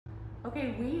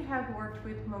Okay, we have worked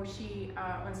with Mochi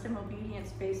on some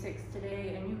obedience basics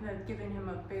today, and you have given him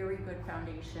a very good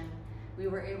foundation. We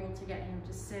were able to get him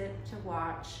to sit, to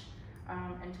watch,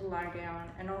 and to lie down,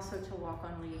 and also to walk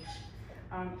on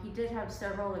leash. He did have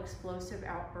several explosive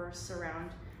outbursts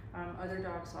around other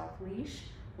dogs off leash,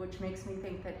 which makes me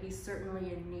think that he's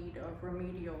certainly in need of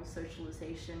remedial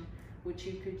socialization, which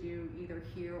you could do either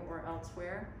here or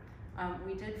elsewhere.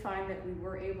 We did find that we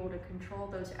were able to control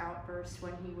those outbursts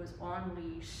when he was on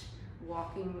leash,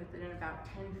 walking within about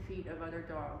 10 feet of other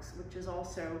dogs, which is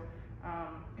also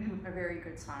a very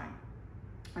good sign.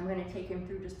 I'm going to take him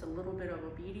through just a little bit of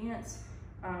obedience,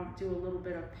 do a little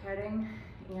bit of petting,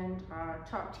 and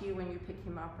talk to you when you pick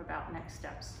him up about next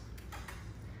steps.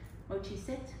 Mochi,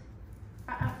 sit.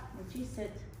 Mochi,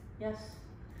 sit. Yes.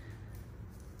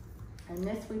 And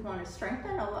this we want to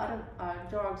strengthen. A lot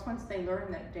of dogs, once they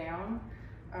learn that down,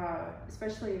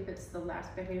 especially if it's the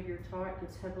last behavior taught,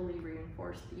 it's heavily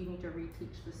reinforced. You need to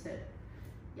reteach the sit.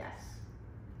 Yes.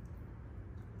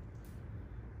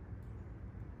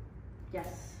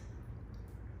 Yes.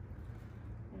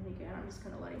 And again, I'm just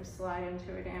going to let him slide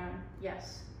into a down.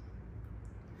 Yes.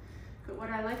 But what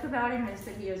I like about him is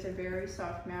that he has a very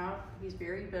soft mouth. He's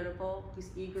very biddable.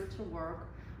 He's eager to work,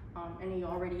 and he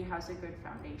already has a good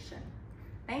foundation.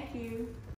 Thank you.